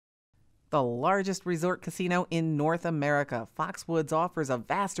The largest resort casino in North America, Foxwoods offers a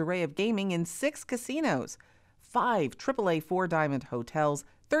vast array of gaming in 6 casinos, 5 AAA 4-diamond hotels,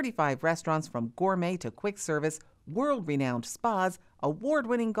 35 restaurants from gourmet to quick service, world-renowned spas,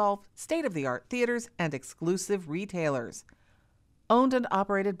 award-winning golf, state-of-the-art theaters, and exclusive retailers. Owned and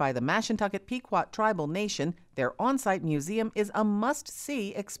operated by the Mashantucket Pequot Tribal Nation, their on-site museum is a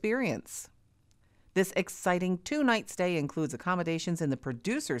must-see experience. This exciting 2-night stay includes accommodations in the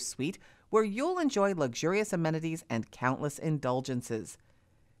Producer's Suite, where you'll enjoy luxurious amenities and countless indulgences.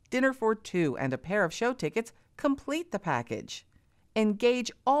 Dinner for 2 and a pair of show tickets complete the package. Engage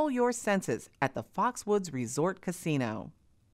all your senses at the Foxwoods Resort Casino.